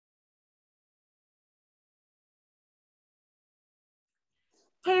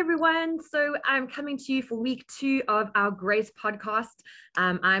Hey everyone, so I'm coming to you for week 2 of our Grace podcast.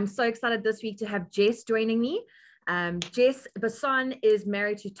 I'm so excited this week to have Jess joining me. Jess Basson is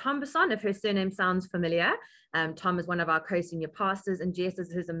married to Tom Basson, if her surname sounds familiar. Tom is one of our co-senior pastors, and Jess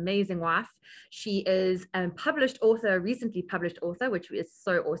is his amazing wife. She is a published author, recently published author, which is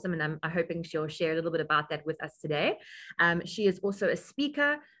so awesome, and I'm hoping she'll share a little bit about that with us today. She is also a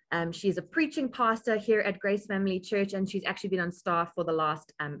speaker. She is a preaching pastor here at Grace Family Church, and she's actually been on staff for the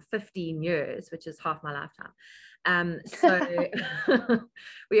last 15 years, which is half my lifetime. So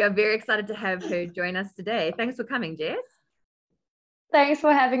we are very excited to have her join us today. Thanks for coming, Jess. Thanks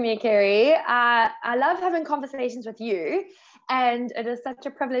for having me, Kerry. I love having conversations with you, and it is such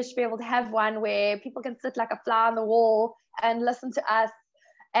a privilege to be able to have one where people can sit like a fly on the wall and listen to us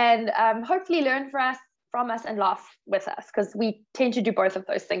and hopefully learn from us and laugh with us, because we tend to do both of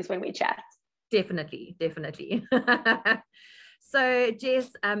those things when we chat. Definitely. So Jess,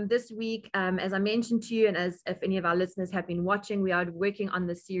 this week, as I mentioned to you, and as if any of our listeners have been watching, we are working on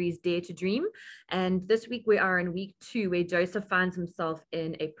the series Dare to Dream. And this week we are in week 2, where Joseph finds himself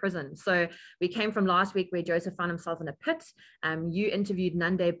in a prison. So we came from last week where Joseph found himself in a pit. You interviewed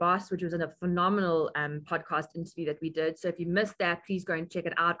Jess Basson, which was a phenomenal podcast interview that we did. So if you missed that, please go and check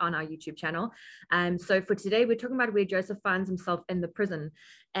it out on our YouTube channel. So for today, we're talking about where Joseph finds himself in the prison.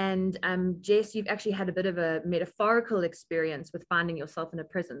 And Jess, you've actually had a bit of a metaphorical experience with finding yourself in a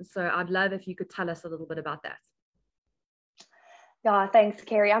prison. So I'd love if you could tell us a little bit about that. Yeah, thanks,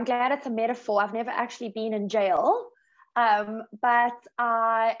 Kerry. I'm glad it's a metaphor. I've never actually been in jail, but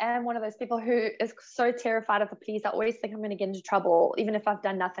I am one of those people who is so terrified of the police. I always think I'm going to get into trouble, even if I've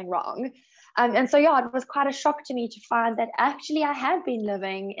done nothing wrong. And so, yeah, it was quite a shock to me to find that actually I had been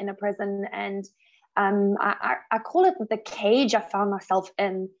living in a prison, and I call it the cage I found myself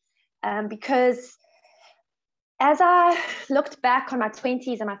in, because as I looked back on my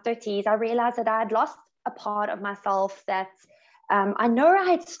 20s and my 30s, I realized that I had lost a part of myself that I know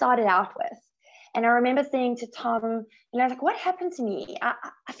I had started out with. And I remember saying to Tom, like, what happened to me?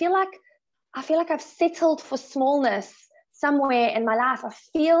 I feel like I've settled for smallness somewhere in my life. I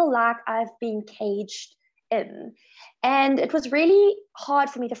feel like I've been caged in. And it was really hard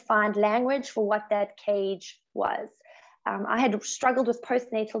for me to find language for what that cage was. I had struggled with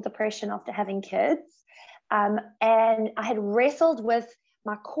postnatal depression after having kids. And I had wrestled with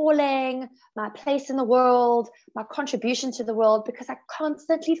my calling, my place in the world, my contribution to the world, because I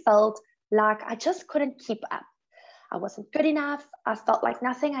constantly felt like I just couldn't keep up. I wasn't good enough. I felt like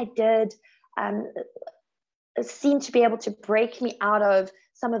nothing I did seemed to be able to break me out of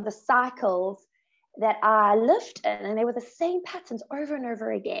some of the cycles that I lived in. And they were the same patterns over and over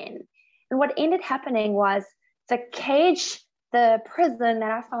again. And what ended happening was the cage, the prison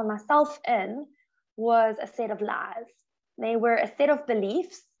that I found myself in, was a set of lies. They were a set of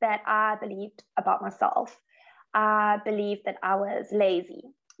beliefs that I believed about myself. I believed that I was lazy,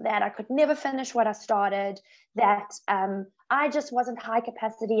 that I could never finish what I started, that I just wasn't high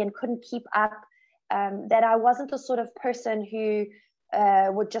capacity and couldn't keep up, that I wasn't the sort of person who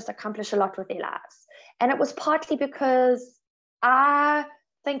would just accomplish a lot with their lives. And it was partly because I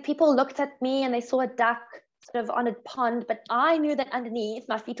think people looked at me and they saw a duck sort of on a pond, but I knew that underneath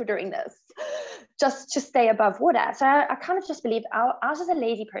my feet were doing this just to stay above water. So I kind of just believed I was just a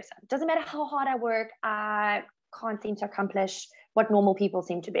lazy person. It doesn't matter how hard I work, I can't seem to accomplish what normal people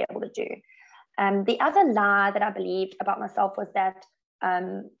seem to be able to do. The other lie that I believed about myself was that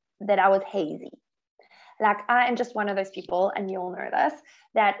I was hazy. Like, I am just one of those people, and you all know this,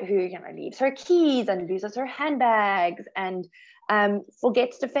 that who leaves her keys and loses her handbags and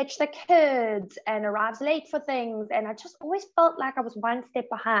forgets to fetch the kids and arrives late for things. And I just always felt like I was one step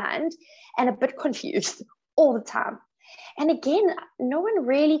behind and a bit confused all the time. And again, no one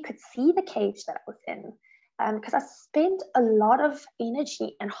really could see the cage that I was in, because I spent a lot of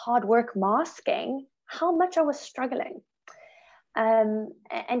energy and hard work masking how much I was struggling, and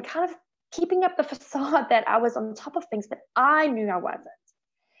kind of keeping up the facade that I was on top of things, but I knew I wasn't.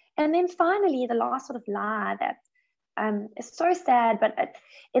 And then finally, the last sort of lie that is so sad, but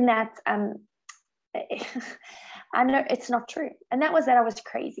in that I know it's not true. And that was that I was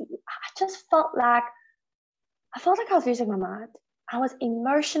crazy. I just felt like I was losing my mind. I was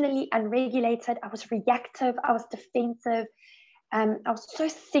emotionally unregulated. I was reactive. I was defensive. I was so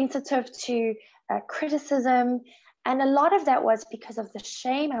sensitive to criticism. And a lot of that was because of the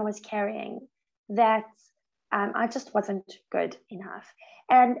shame I was carrying, that I just wasn't good enough.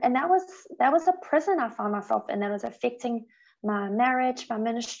 And that was a prison I found myself in, that was affecting my marriage, my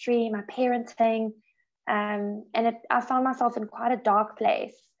ministry, my parenting. I found myself in quite a dark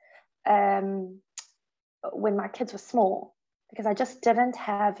place when my kids were small. because I just didn't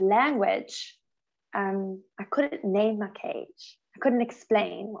have language. I couldn't name my cage. I couldn't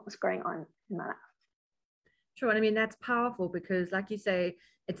explain what was going on in my life. Sure. And I mean, that's powerful because, like you say,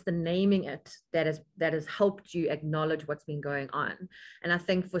 it's the naming it that has helped you acknowledge what's been going on. And I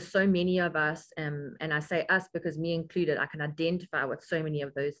think for so many of us, and I say us because me included, I can identify with so many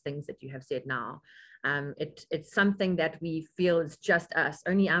of those things that you have said now. It's something that we feel is just us.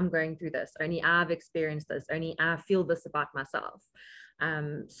 Only I'm going through this. Only I've experienced this. Only I feel this about myself.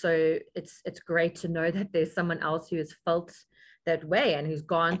 So it's great to know that there's someone else who has felt that way and who's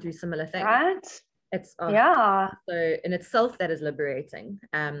gone through similar things. Right? It's Yeah. So in itself, that is liberating.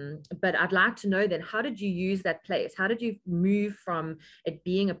 But I'd like to know then, how did you use that place? How did you move from it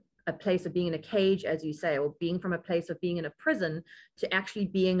being a place of being in a cage, as you say, or being from a place of being in a prison to actually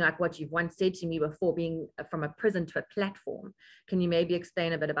being like what you've once said to me before, being from a prison to a platform? Can you maybe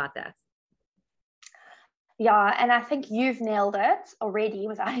explain a bit about that? Yeah, and I think you've nailed it already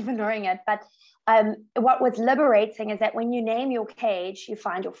without even knowing it. But what was liberating is that when you name your cage, you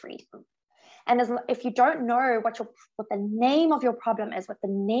find your freedom. And if you don't know what the name of your problem is, what the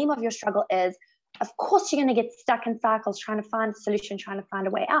name of your struggle is, of course you're going to get stuck in cycles trying to find a solution, trying to find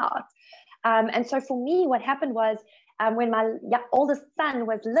a way out. And so for me, what happened was when my oldest son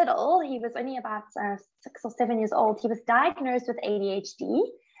was little, he was only about 6 or 7 years old, he was diagnosed with ADHD.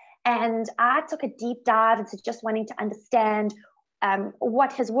 And I took a deep dive into just wanting to understand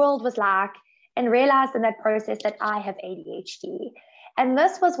what his world was like, and realized in that process that I have ADHD. And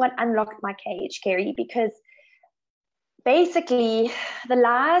this was what unlocked my cage, Kerry, because basically the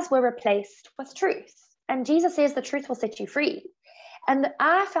lies were replaced with truth. And Jesus says the truth will set you free. And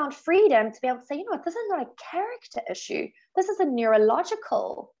I found freedom to be able to say, you know what, this is not a character issue. This is a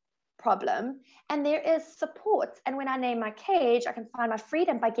neurological problem. And there is support. And when I name my cage, I can find my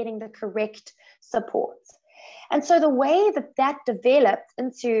freedom by getting the correct support. And so the way that developed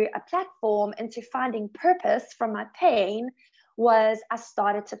into a platform, into finding purpose from my pain, was I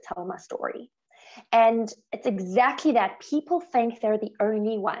started to tell my story. And it's exactly that. People think they're the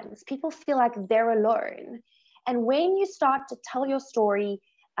only ones. People feel like they're alone. And when you start to tell your story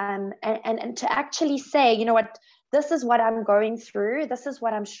and to actually say, you know what, this is what I'm going through, this is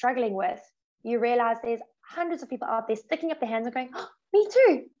what I'm struggling with, you realize there's hundreds of people out there sticking up their hands and going, oh, me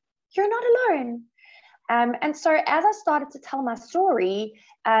too, you're not alone. And so as I started to tell my story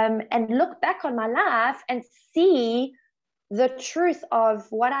and look back on my life and see the truth of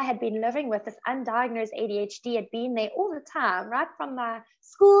what I had been living with, this undiagnosed ADHD had been there all the time, right from my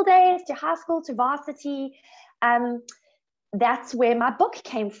school days to high school to varsity. That's where my book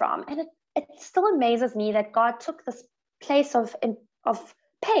came from. And it still amazes me that God took this place of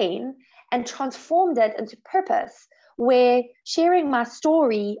pain and transformed it into purpose, where sharing my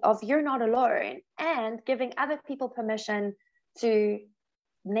story of you're not alone and giving other people permission to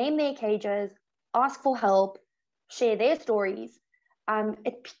name their cages, ask for help, share their stories,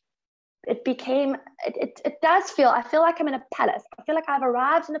 it does feel, I feel like I'm in a palace. I feel like I've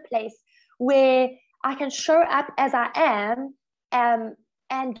arrived in a place where I can show up as I am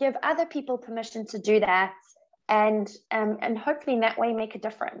and give other people permission to do that, and hopefully in that way make a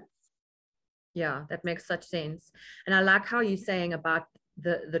difference. Yeah, that makes such sense. And I like how you're saying about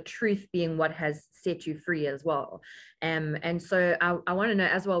the truth being what has set you free as well. And so I want to know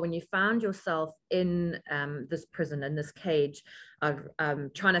as well, when you found yourself in this prison, in this cage of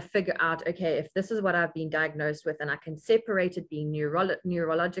trying to figure out, okay, if this is what I've been diagnosed with and I can separate it being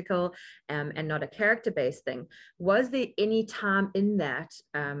neurological and not a character-based thing, was there any time in that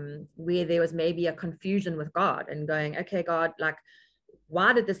where there was maybe a confusion with God and going, okay, God, like,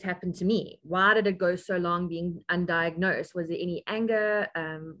 why did this happen to me? Why did it go so long being undiagnosed? Was there any anger?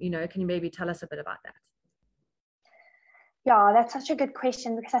 Can you maybe tell us a bit about that? Yeah, that's such a good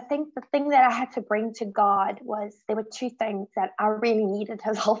question, because I think the thing that I had to bring to God was there were two things that I really needed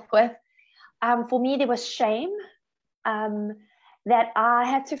his help with. For me, there was shame, that I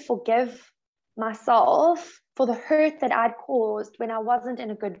had to forgive myself for the hurt that I'd caused when I wasn't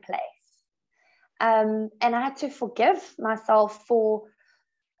in a good place. And I had to forgive myself for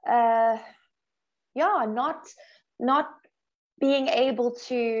not being able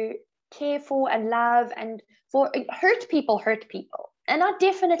to care for and love, and for hurt people, and I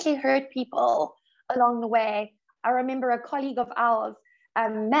definitely hurt people along the way. I remember a colleague of ours,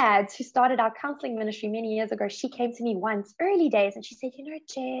 Mads, who started our counseling ministry many years ago. She came to me once, early days, and she said, you know,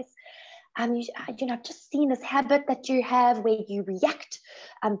 Jess, I've just seen this habit that you have where you react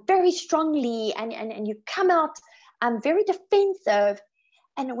very strongly and you come out very defensive.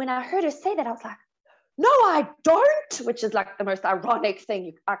 And when I heard her say that, I was like, no, I don't, which is like the most ironic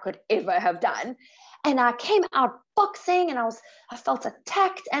thing I could ever have done. And I came out boxing and I felt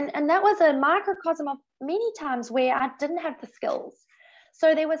attacked. And that was a microcosm of many times where I didn't have the skills.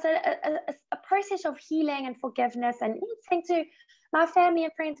 So there was a process of healing and forgiveness and saying to my family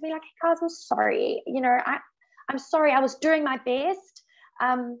and friends, be like, hey guys, I'm sorry. I'm sorry. I was doing my best,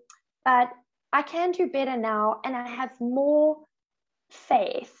 but I can do better now. And I have more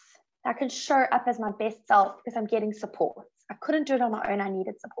faith. I can show up as my best self because I'm getting support. I couldn't do it on my own. I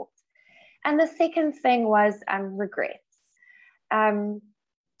needed support. And the second thing was regrets.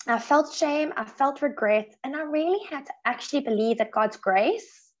 I felt shame, I felt regret, and I really had to actually believe that God's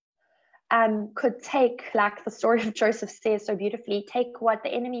grace could take, like the story of Joseph says so beautifully, take what the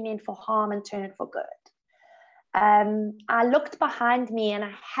enemy meant for harm and turn it for good. I looked behind me and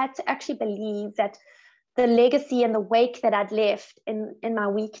I had to actually believe that the legacy and the wake that I'd left in my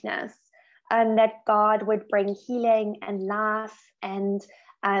weakness, that God would bring healing and life and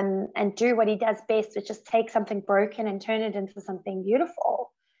do what he does best, which is take something broken and turn it into something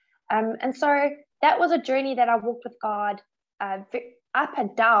beautiful. And so that was a journey that I walked with God up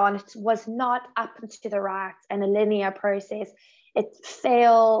and down. It was not up and to the right and a linear process. It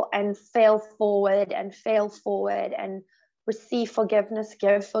fail and fail forward and fail forward and receive forgiveness,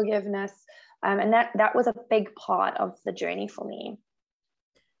 give forgiveness. And that was a big part of the journey for me.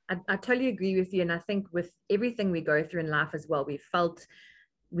 I totally agree with you. And I think with everything we go through in life as well,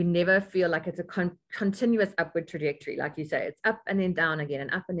 we never feel like it's a continuous upward trajectory. Like you say, it's up and then down again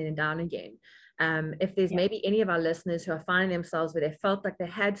and up and then down again. If there's maybe any of our listeners who are finding themselves where they felt like they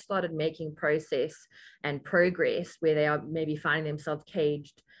had started making process and progress, where they are maybe finding themselves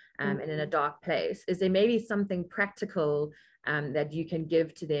caged and in a dark place, is there maybe something practical that you can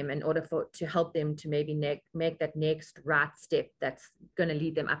give to them in order to help them to maybe make that next right step that's going to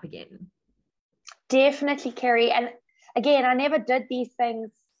lead them up again? Definitely, Kerry. And again, I never did these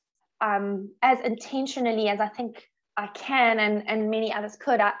things as intentionally as I think I can and many others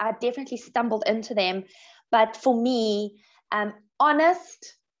could. I definitely stumbled into them. But for me,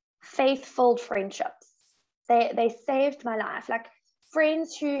 honest, faithful friendships, they saved my life. Like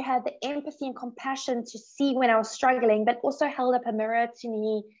friends who had the empathy and compassion to see when I was struggling, but also held up a mirror to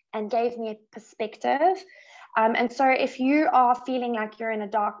me and gave me a perspective. And so if you are feeling like you're in a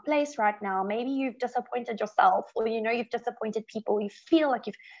dark place right now, maybe you've disappointed yourself, or you've disappointed people, you feel like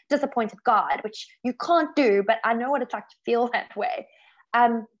you've disappointed God, which you can't do, but I know what it's like to feel that way.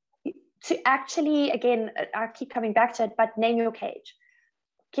 To actually, again, I keep coming back to it, but name your cage.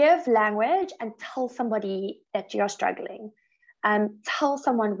 Give language and tell somebody that you are struggling. Tell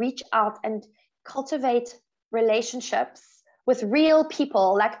someone, reach out and cultivate relationships with real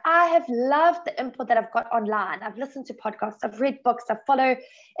people. Like I have loved the input that I've got online. I've listened to podcasts, I've read books, I follow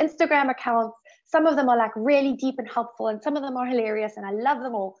Instagram accounts. Some of them are like really deep and helpful, and some of them are hilarious, and I love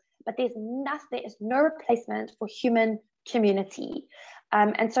them all. But there is no replacement for human community.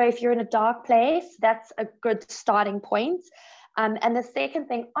 And so if you're in a dark place, that's a good starting point. And the second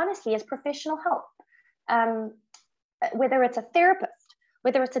thing, honestly, is professional help. Whether it's a therapist,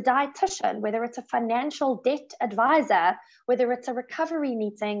 whether it's a dietitian, whether it's a financial debt advisor, whether it's a recovery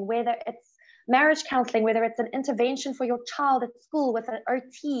meeting, whether it's marriage counseling, whether it's an intervention for your child at school with an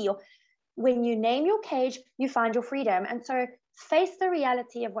OT. When you name your cage, you find your freedom. And so face the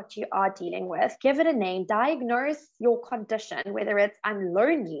reality of what you are dealing with, give it a name, diagnose your condition, whether it's I'm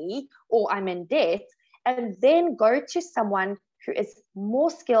lonely or I'm in debt, and then go to someone who is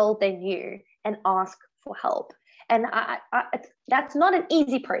more skilled than you and ask for help. And that's not an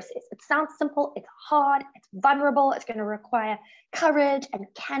easy process. It sounds simple. It's hard. It's vulnerable. It's going to require courage and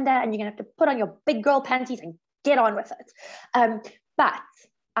candor, and you're going to have to put on your big girl panties and get on with it. But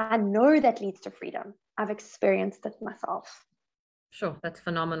I know that leads to freedom. I've experienced it myself. Sure, that's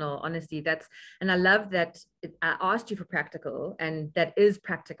phenomenal. Honestly, and I love that I asked you for practical, and that is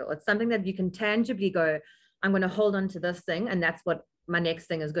practical. It's something that you can tangibly go, I'm going to hold on to this thing, and that's what my next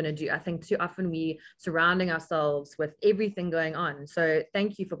thing is going to do. I think too often we surrounding ourselves with everything going on. So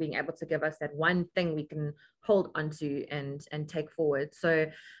thank you for being able to give us that one thing we can hold onto and take forward. So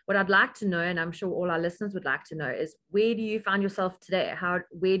what I'd like to know, and I'm sure all our listeners would like to know, is where do you find yourself today?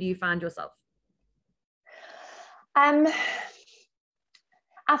 Where do you find yourself? I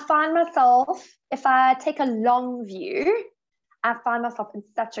find myself, if I take a long view, I find myself in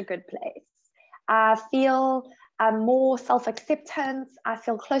such a good place. I feel more self-acceptance. I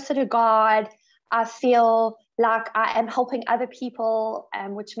feel closer to God. I feel like I am helping other people,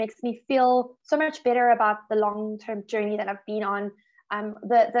 which makes me feel so much better about the long-term journey that I've been on.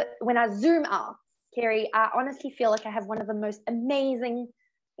 When I zoom out, Kerry, I honestly feel like I have one of the most amazing,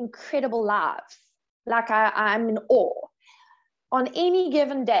 incredible lives Like I'm in awe. On any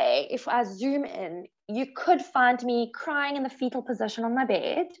given day, if I zoom in, you could find me crying in the fetal position on my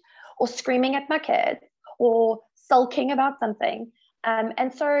bed, or screaming at my kids, or sulking about something.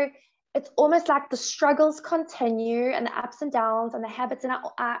 And so it's almost like the struggles continue, and the ups and downs and the habits. And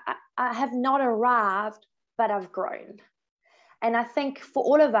I have not arrived, but I've grown. And I think for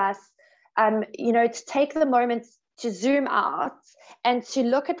all of us, to take the moment to zoom out and to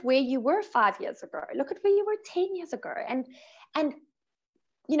look at where you were 5 years ago, look at where you were 10 years ago, and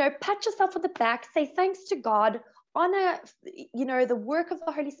pat yourself on the back, say thanks to God, honor, the work of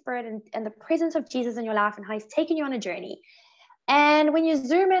the Holy Spirit and the presence of Jesus in your life and how he's taken you on a journey. And when you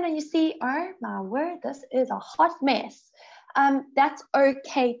zoom in and you see, oh my word, this is a hot mess, that's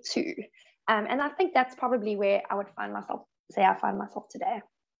okay too. And I think that's probably where I find myself today.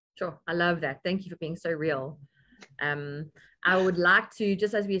 Sure. I love that. Thank you for being so real. I would like to,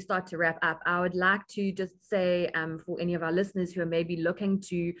 just as we start to wrap up, I would like to just say for any of our listeners who are maybe looking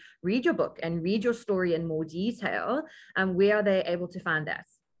to read your book and read your story in more detail, where are they able to find that?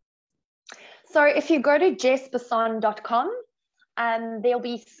 So if you go to jessbasson.com, there'll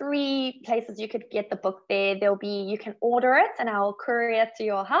be 3 places you could get the book there. You can order it and I'll courier it to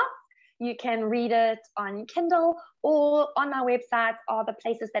your house. You can read it on Kindle, or on my website are the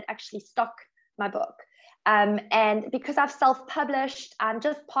places that actually stock my book. And because I've self-published, I'm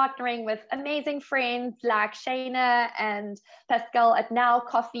just partnering with amazing friends like Shayna and Pascal at Now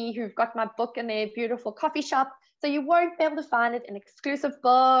Coffee, who've got my book in their beautiful coffee shop. So you won't be able to find it in exclusive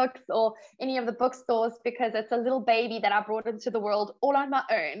books or any of the bookstores, because it's a little baby that I brought into the world all on my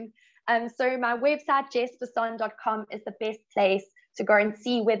own. So my website, jessbasson.com, is the best place to go and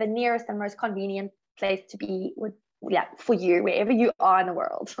see where the nearest and most convenient place to be would, for you, wherever you are in the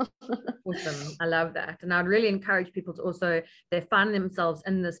world. Awesome. I love that. And I'd really encourage people to also, if they find themselves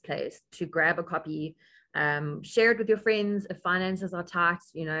in this place, to grab a copy, share it with your friends. If finances are tight,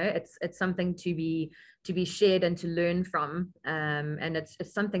 it's something to be shared and to learn from. And it's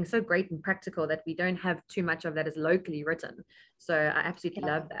something so great and practical that we don't have too much of that is locally written. So I absolutely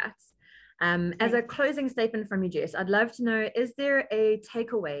love that. As a closing statement from you, Jess, I'd love to know, is there a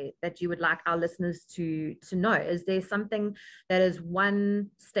takeaway that you would like our listeners to know? Is there something that is one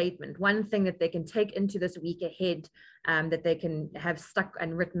statement, one thing that they can take into this week ahead, that they can have stuck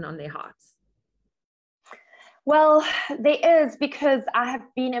and written on their hearts? Well, there is, because I have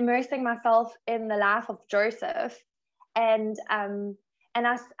been immersing myself in the life of Joseph, and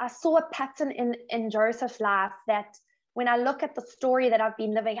I saw a pattern in Joseph's life that, when I look at the story that I've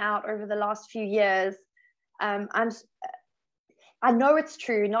been living out over the last few years, I know it's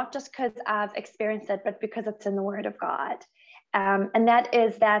true, not just because I've experienced it, but because it's in the Word of God. And that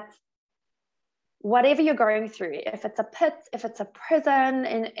is that whatever you're going through, if it's a pit, if it's a prison,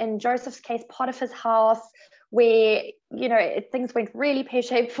 in Joseph's case, Potiphar's house, where, things went really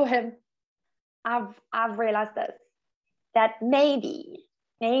pear-shaped for him, I've realized this, that maybe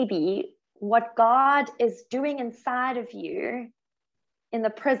what God is doing inside of you in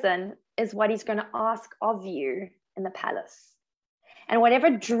the prison is what he's going to ask of you in the palace. And whatever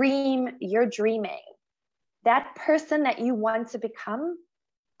dream you're dreaming, that person that you want to become,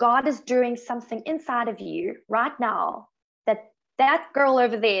 God is doing something inside of you right now that girl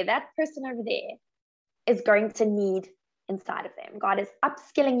over there, that person over there, is going to need inside of them. God is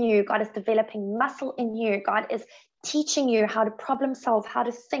upskilling you. God is developing muscle in you. God is teaching you how to problem solve, how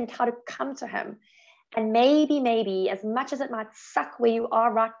to think, how to come to him. And maybe, as much as it might suck where you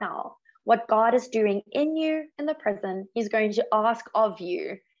are right now, what God is doing in you in the prison, he's going to ask of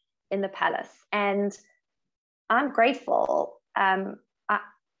you in the palace. And I'm grateful.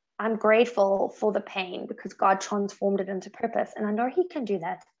 I'm grateful for the pain, because God transformed it into purpose. And I know he can do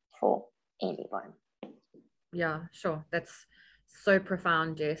that for anyone. Yeah, sure. That's so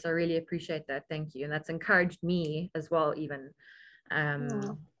profound, Jess. I really appreciate that. Thank you. And that's encouraged me as well, even.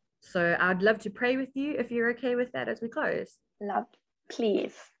 So I'd love to pray with you, if you're okay with that, as we close. Love,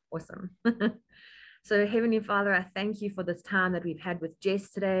 please. Awesome. So Heavenly Father, I thank you for this time that we've had with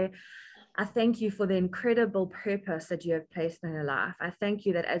Jess today. I thank you for the incredible purpose that you have placed in her life. I thank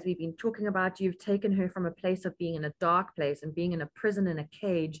you that as we've been talking about, you've taken her from a place of being in a dark place and being in a prison, in a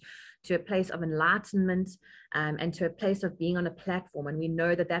cage, to a place of enlightenment, and to a place of being on a platform. And we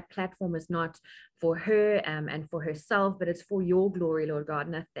know that that platform is not for her and for herself, but it's for your glory, Lord God.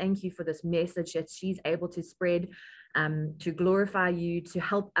 And I thank you for this message that she's able to spread to glorify you, to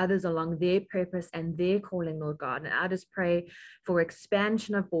help others along their purpose and their calling, Lord God. And I just pray for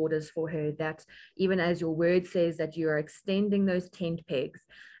expansion of borders for her, that even as your word says that you are extending those tent pegs,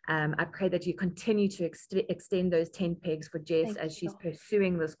 I pray that you continue to extend those tent pegs for Jess as she's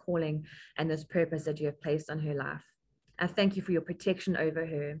pursuing this calling and this purpose that you have placed on her life. I thank you for your protection over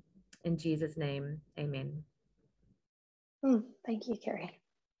her. In Jesus' name, amen. Thank you, Kerry.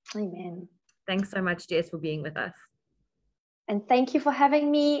 Amen. Thanks so much, Jess, for being with us. And thank you for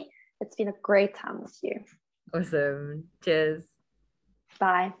having me. It's been a great time with you. Awesome. Cheers.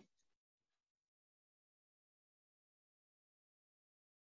 Bye.